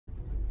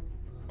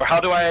Or how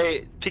do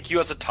I pick you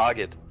as a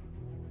target?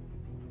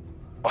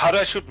 Or how do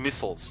I shoot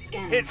missiles?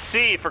 Hit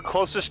C for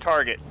closest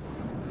target.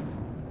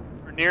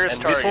 Or nearest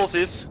And target. missiles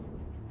is?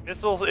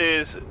 Missiles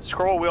is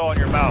scroll wheel on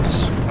your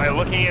mouse. By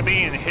looking at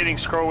me and hitting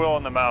scroll wheel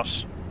on the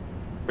mouse.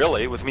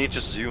 Really? With me it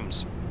just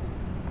zooms.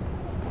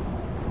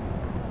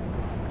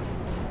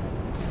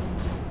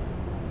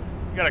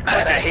 You gotta click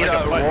I it, hate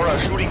click a button. Aurora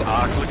shooting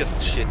arc, look at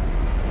that shit.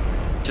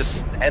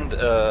 Just, and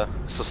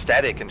so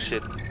static and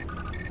shit.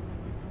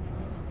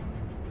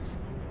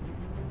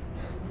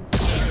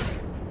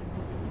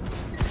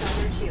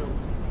 Starboard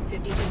shields,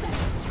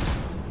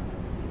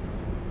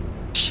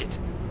 50%. Shit.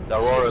 The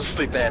Aurora's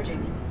pretty bad.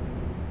 Charging.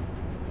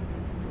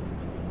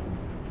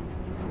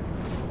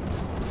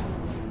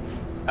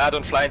 Ah,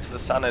 don't fly into the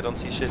sun, I don't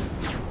see shit.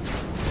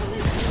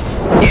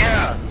 Collision.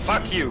 Yeah!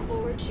 Fuck you!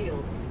 Forward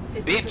shields,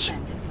 50%. Bitch.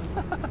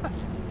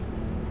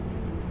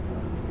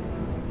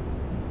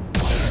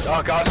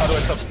 Oh god, how do I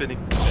stop spinning?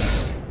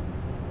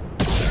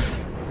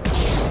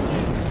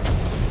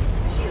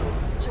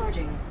 Shields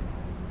charging.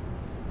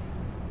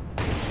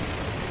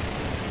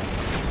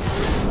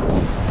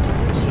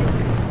 Starboard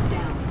shields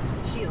down.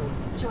 Shields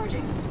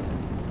charging.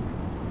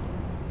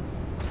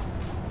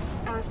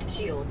 Aft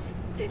shields,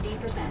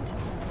 50%.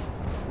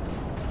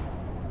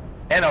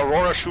 And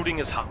Aurora shooting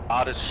is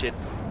hard as shit.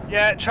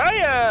 Yeah,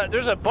 try,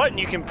 there's a button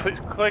you can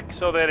click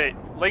so that it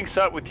links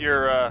up with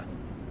your,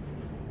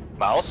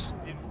 Mouse?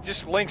 it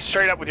just links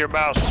straight up with your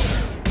mouse.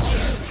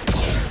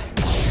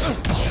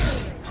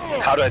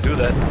 How do I do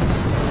that?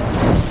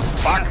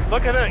 Fuck!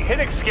 Look at it, hit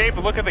escape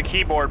and look at the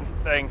keyboard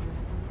thing.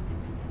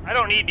 I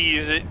don't need to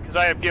use it, because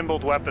I have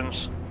gimbaled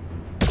weapons.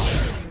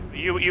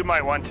 You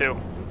might want to.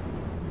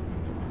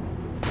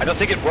 I don't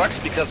think it works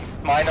because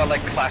mine are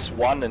like class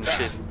 1 and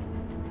shit.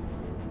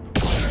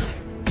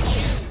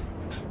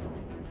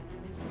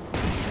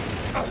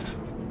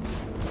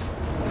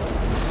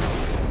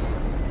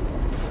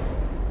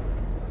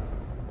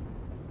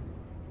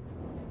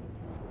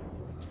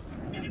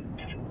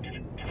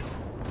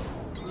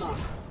 Lock.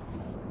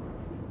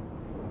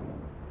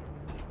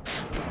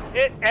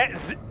 Hit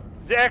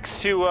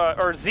X to,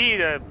 or Z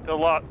to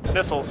launch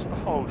missiles.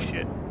 Oh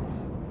shit.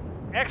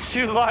 X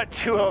to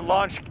launch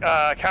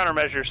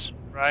countermeasures,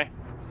 right?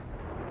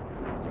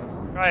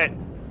 Try it.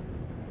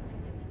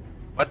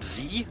 What,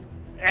 Z?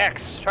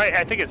 X. Try it.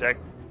 I think it's X.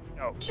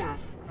 No.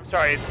 Chaff. I'm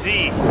sorry, it's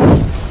Z.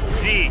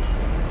 Z.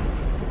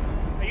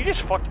 Oh, you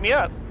just fucked me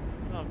up.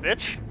 Oh,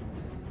 bitch.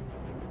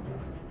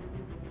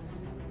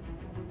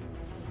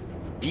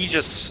 D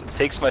just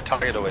takes my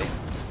target away.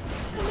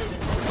 Collision.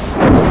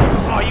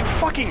 Oh, you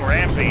fucking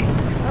rammed me.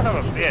 Son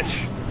of a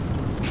bitch.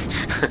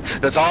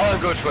 That's all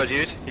I'm good for,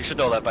 dude. You should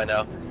know that by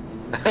now.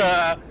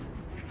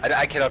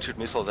 I cannot shoot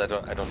missiles. I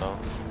don't know.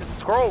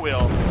 Scroll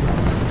wheel.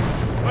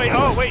 Wait.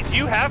 Oh, wait. Do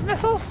you have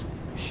missiles?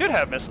 You should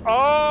have missiles. Oh,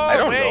 I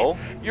don't wait. know.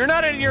 You're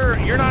not in the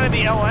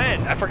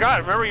LN. I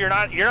forgot. Remember, you're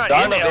not There in are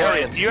the no LN.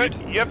 variants, You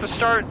dude. have to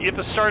start. You have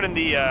to start in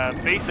the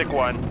basic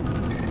one.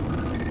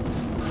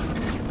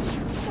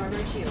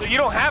 Starboard So shield. you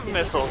don't have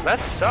missiles. That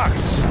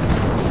sucks.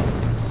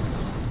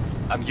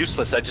 I'm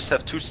useless. I just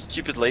have 2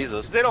 stupid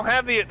lasers. They don't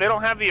have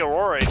the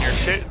Aurora in your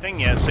shit thing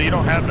yet, so you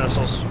don't have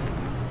missiles.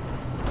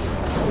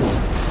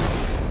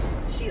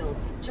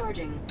 Shields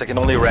charging. I can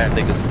only ram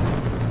niggas.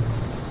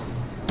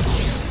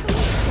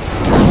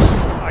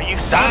 Oh, you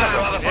son Die, of a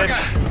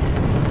motherfucker!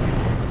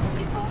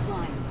 Is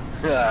offline.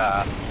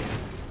 Ah.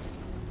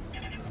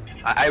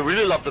 I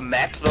really love the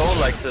map though,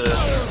 like the...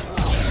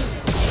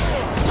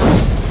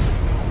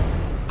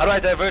 How do I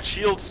divert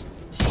shields?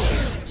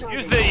 Shields charging.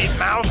 Use the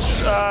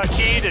mouse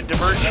key to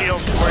divert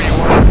shields to where you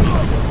want.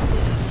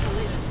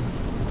 Collision.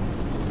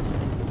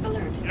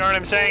 Alert. You know what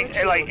I'm saying?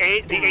 Forward Like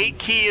shields the down. 8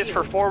 key is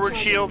for forward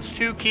charging. shields,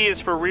 2 key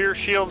is for rear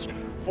shields,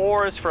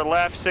 4 is for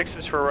left, 6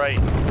 is for right.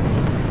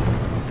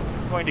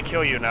 I'm going to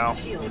kill you now.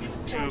 Shields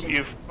charging.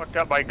 You fucked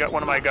up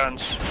one of my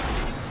guns.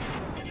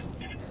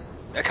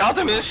 I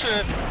counter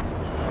mission!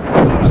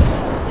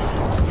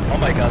 All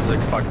my guns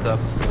are fucked up.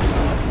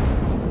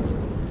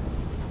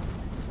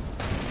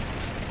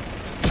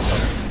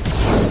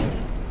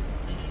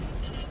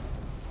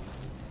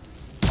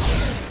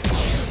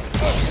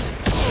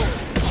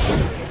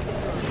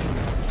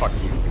 Fuck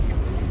you.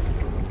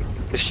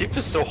 The ship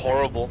is so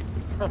horrible.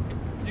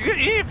 You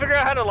need to figure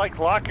out how to like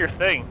lock your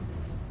thing.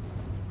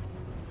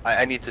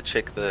 I need to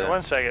check the...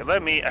 1 second.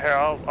 Let me. Here,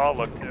 I'll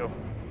look too.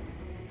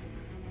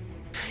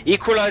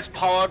 Equalize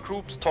power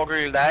groups,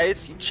 toggle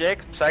lights,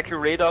 eject, cycle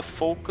radar,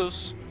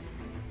 focus,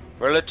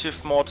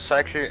 relative mode,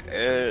 cycle...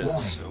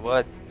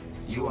 what?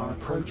 You are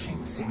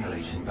approaching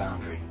simulation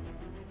boundary.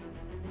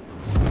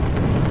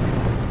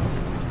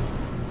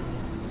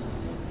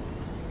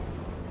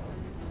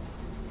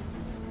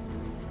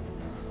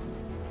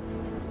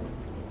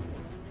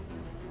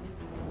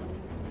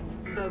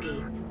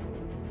 Bogey.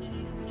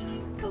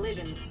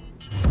 Collision.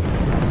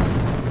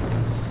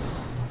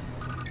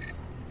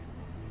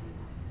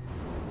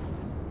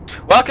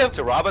 Welcome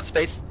to Robert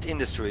Space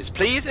Industries.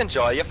 Please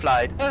enjoy your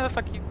flight.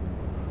 Fuck you.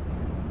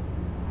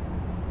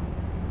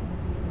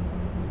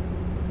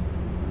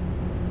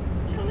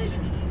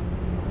 Collision.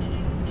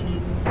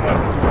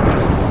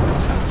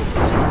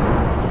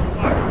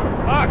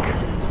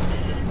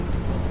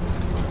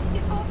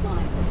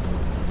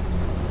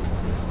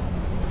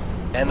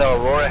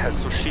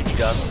 has so shitty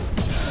guns.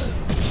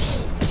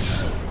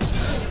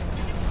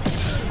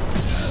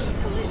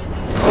 Collision.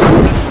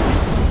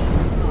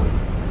 Lock.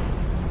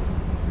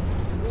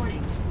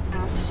 Warning.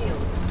 Aft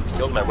shields.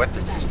 Killed my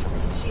weapon 25%. system.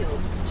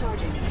 Shields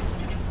charging.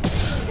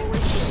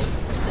 Forward shields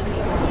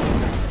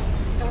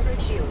 75%.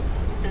 Starboard shields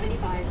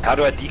 75%. How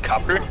do I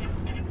decouple?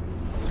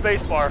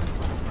 Spacebar.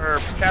 Or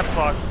caps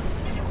lock.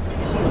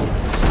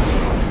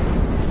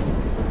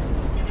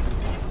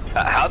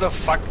 How the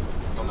fuck?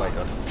 Oh my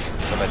god.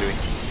 What am I doing?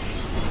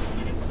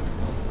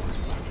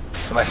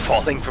 Am I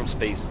falling from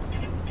space?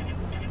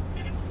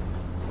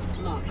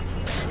 Lock.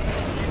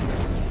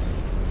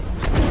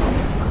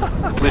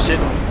 Holy shit.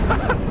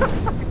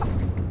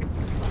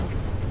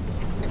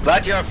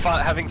 Glad you're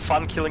having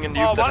fun killing a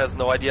noob that has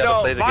no idea how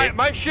to play the game.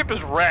 My ship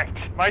is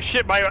wrecked. My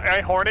ship, my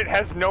Hornet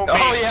has no main.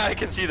 Oh yeah, I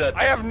can see that.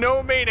 I have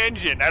no main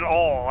engine at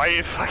all.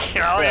 I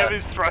fucking all I have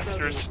is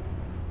thrusters.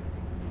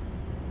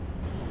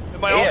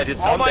 I did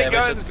some damage,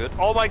 that's good.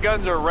 All my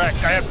guns are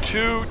wrecked. I have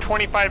two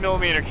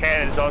 25mm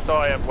cannons, that's all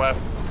I have left.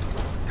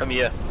 Come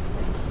here.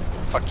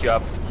 Fuck you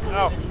up.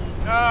 No.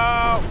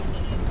 No!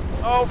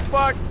 Oh,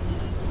 fuck!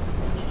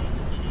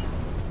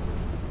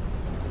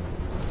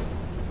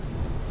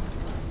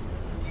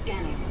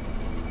 Scanning.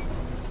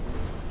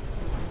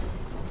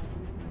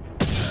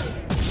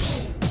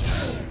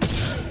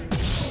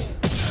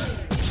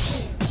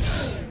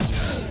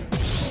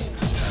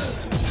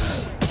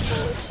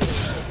 Forward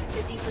shield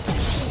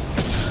 50%.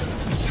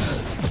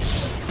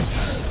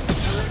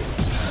 Alert.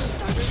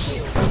 Starboard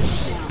shield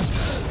down.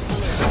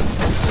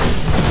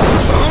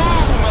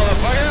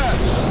 Motherfucker!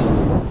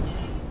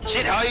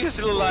 Shit, how are you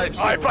still alive?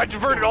 I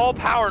diverted all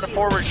power to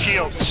forward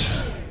shields.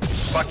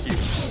 Fuck you.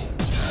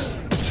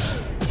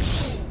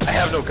 I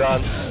have no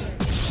guns.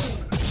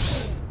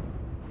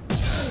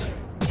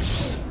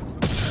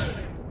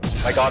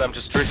 My god, I'm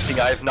just drifting,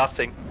 I have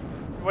nothing.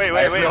 Wait,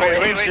 I have no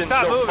engine,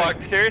 stop so moving.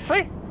 fuck.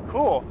 Seriously?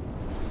 Cool.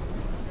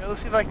 Here,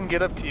 let's see if I can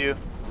get up to you.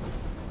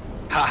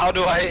 How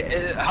do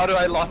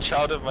I launch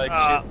out of my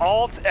ship?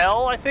 Alt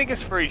L, I think,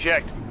 is for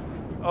eject.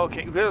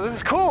 Okay, this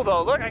is cool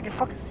though. Look, I can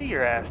fucking see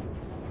your ass.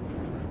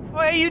 Oh,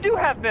 hey, you do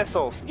have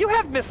missiles. You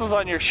have missiles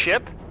on your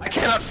ship. I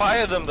cannot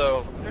fire them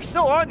though. They're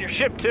still on your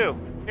ship too.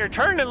 Here,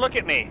 turn and look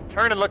at me.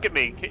 Turn and look at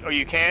me. Oh,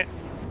 you can't?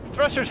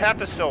 Thrusters have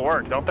to still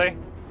work, don't they?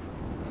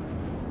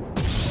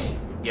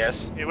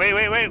 Yes. Hey,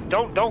 wait.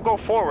 Don't go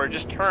forward.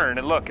 Just turn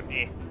and look at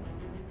me.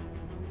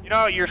 You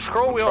know, your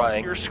scroll wheel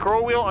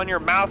on your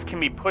mouse can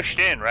be pushed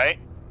in, right?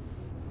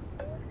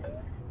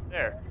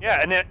 There.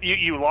 Yeah, and then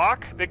you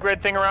lock, big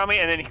red thing around me,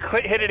 and then you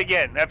hit it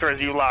again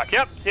afterwards you lock.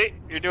 Yep, see?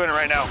 You're doing it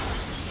right now.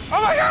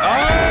 Oh my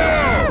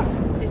god! Oh!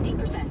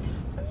 50%.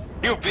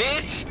 You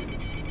bitch!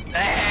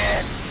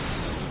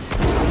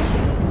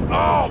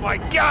 Oh my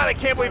god, I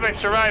can't believe I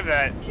survived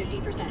that.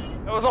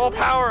 50%. That was all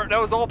power.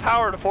 That was all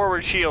power to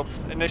forward shields,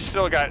 and they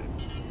still got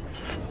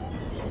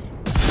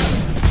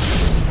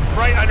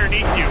right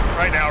underneath you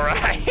right now,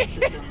 right?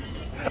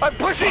 I'm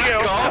pushing you.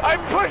 I'm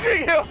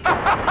pushing you.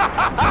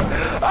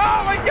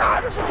 Oh my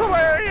god, this is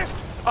hilarious.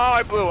 Oh,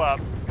 I blew up.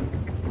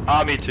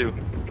 Ah, me too.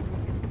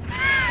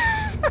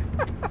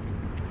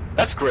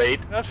 That's great.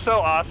 That's so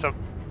awesome.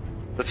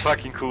 That's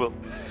fucking cool.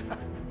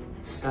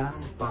 Stand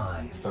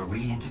by for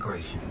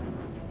reintegration.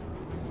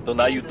 So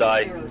now you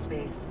die.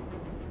 Aerospace.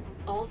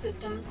 All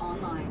systems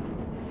online.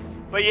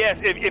 But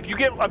yes, if you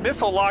get a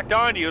missile locked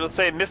on you, it'll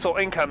say missile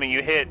incoming.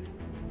 You hit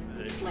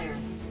Flare.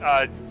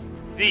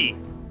 Z.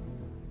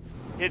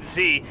 Hit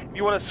Z. If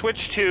you want to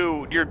switch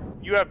to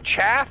you have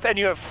chaff and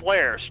you have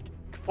flares.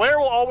 Flare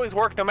will always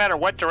work no matter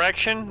what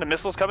direction the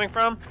missile's coming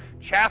from.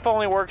 Chaff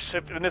only works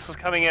if the missile's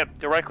coming up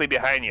directly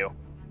behind you.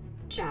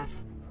 Chaff.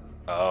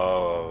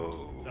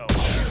 Oh.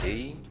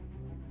 Okay.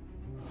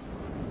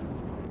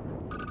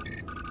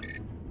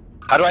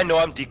 How do I know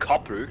I'm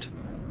decoupled?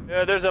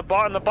 There's a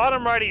on the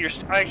bottom right of your.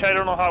 Actually, I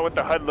don't know what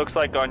the HUD looks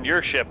like on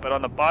your ship, but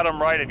on the bottom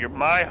right of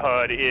my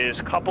HUD is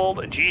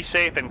coupled,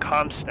 G-safe, and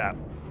ComStat.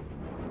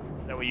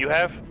 Is that what you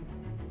have?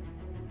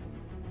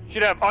 You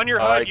should have on your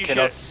HUD. You should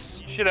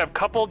have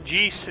coupled,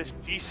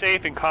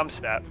 G-safe, and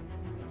ComStat.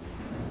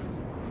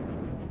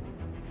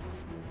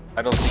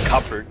 I don't see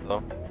coupled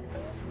though.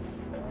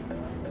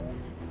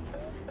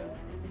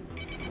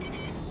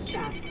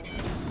 Chaff.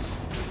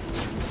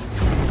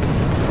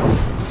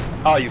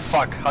 Oh, you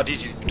fuck. How did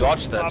you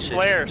dodge that shit?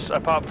 Flares. I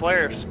popped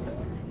flares.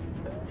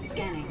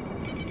 Scanning.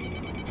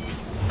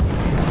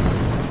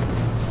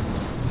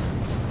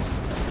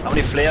 How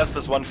many flares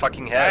does one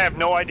fucking have? I have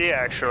no idea,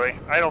 actually.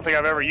 I don't think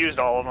I've ever used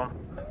all of them.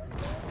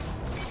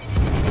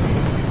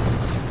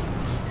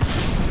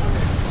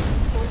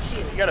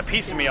 You got a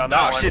piece of me on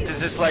that one. Oh shit,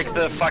 this is like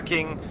the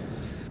fucking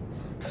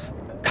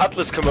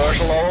Cutlass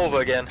commercial all over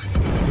again.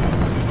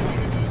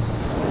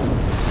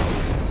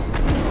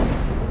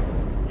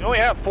 You only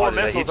have 4 Oh, did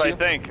I missiles, hit I you?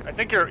 think. I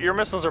think your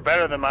missiles are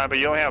better than mine, but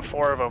you only have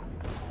 4 of them.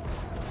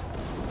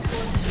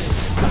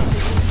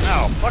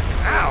 Ow, fucking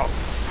ow!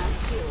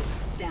 Aft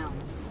shields down.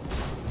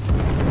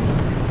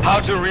 How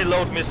to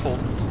reload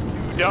missiles?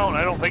 You don't.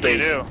 I don't think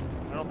you Space. do.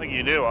 I don't think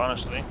you do,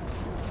 honestly.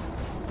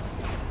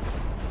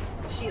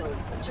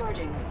 Shields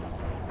charging.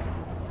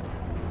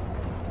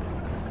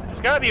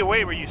 There's gotta be a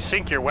way where you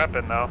sync your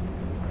weapon, though.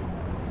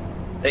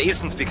 There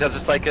isn't, because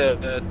it's like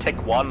a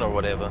Tech 1 or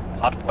whatever.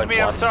 Hardpoint I mean,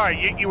 1. I'm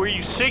sorry, where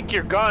you sync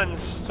your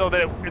guns so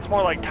that it's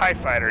more like TIE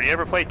Fighter. Do you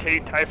ever play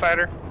TIE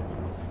Fighter?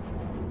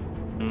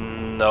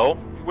 No.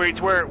 Where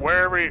it's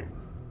wherever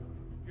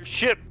your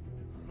ship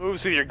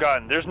moves with your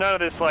gun. There's none of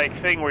this like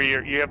thing where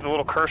you have the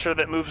little cursor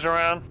that moves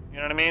around. You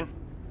know what I mean?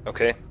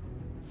 Okay.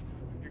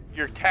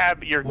 Your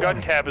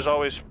gun tab is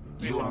always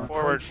You are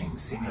forward. approaching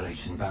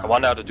simulation I boundary.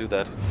 wonder how to do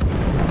that.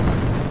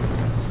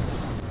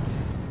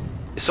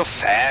 It's so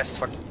fast,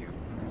 fuck you.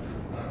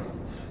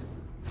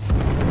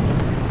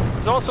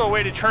 There's also a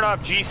way to turn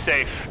off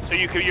G-Safe, so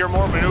you're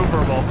more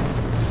maneuverable.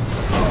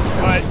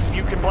 But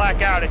you can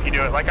black out if you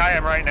do it, like I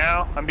am right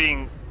now.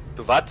 You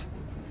Do what?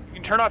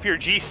 can turn off your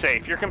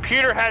G-Safe. Your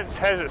computer has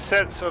it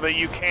set so that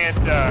you can't,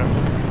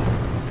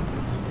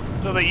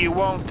 so that you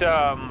won't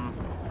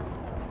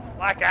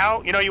black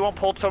out. You know, you won't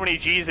pull so many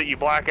G's that you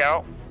black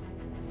out.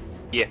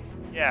 Yeah.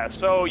 Yeah,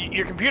 so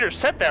your computer's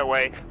set that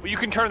way, but you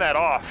can turn that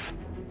off,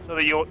 so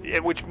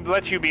that which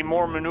lets you be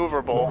more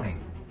maneuverable. Warning.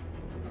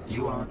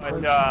 You are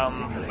approaching But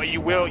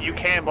simulation you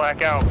can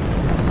black out.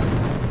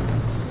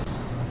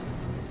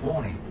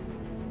 Warning.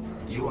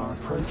 You are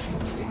approaching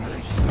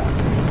simulation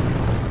boundary.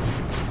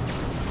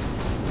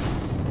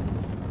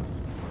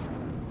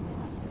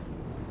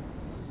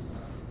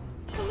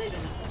 Collision.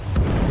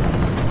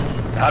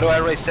 How do I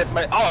reset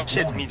my... Oh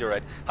shit,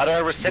 meteorite. How do I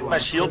reset my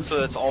shield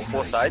so it's all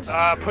 4 sides?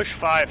 Push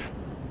 5.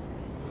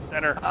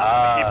 Center.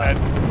 Ah.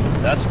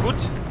 Keypad. That's good.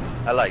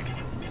 I like.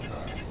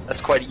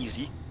 That's quite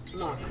easy.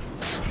 Lock.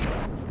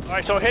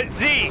 Alright, so hit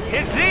Z!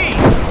 Hit Z!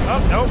 Oh,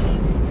 nope.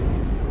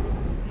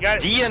 You got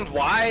it. D and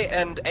Y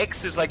and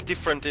X is like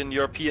different in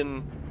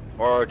European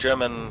or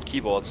German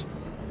keyboards.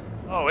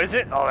 Oh, is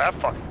it? Oh, that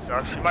fucking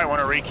sucks. You might want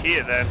to rekey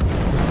it then.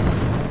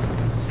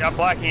 Yeah, I'm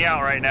blacking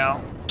out right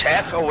now.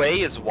 Tab away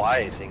is Y,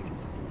 I think.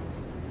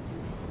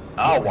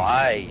 Ah,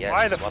 Y, yes.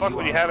 Why the fuck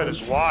would you have it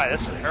as Y?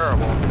 That's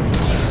terrible.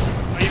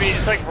 Oh, you mean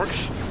it's like... Craft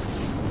shield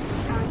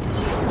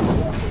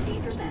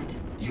 50%.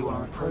 You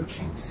are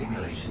approaching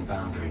simulation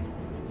boundary.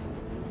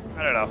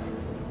 I don't know.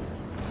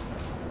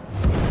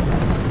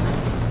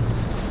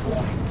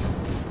 Warning.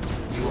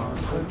 You are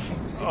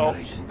approaching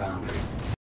simulation boundary.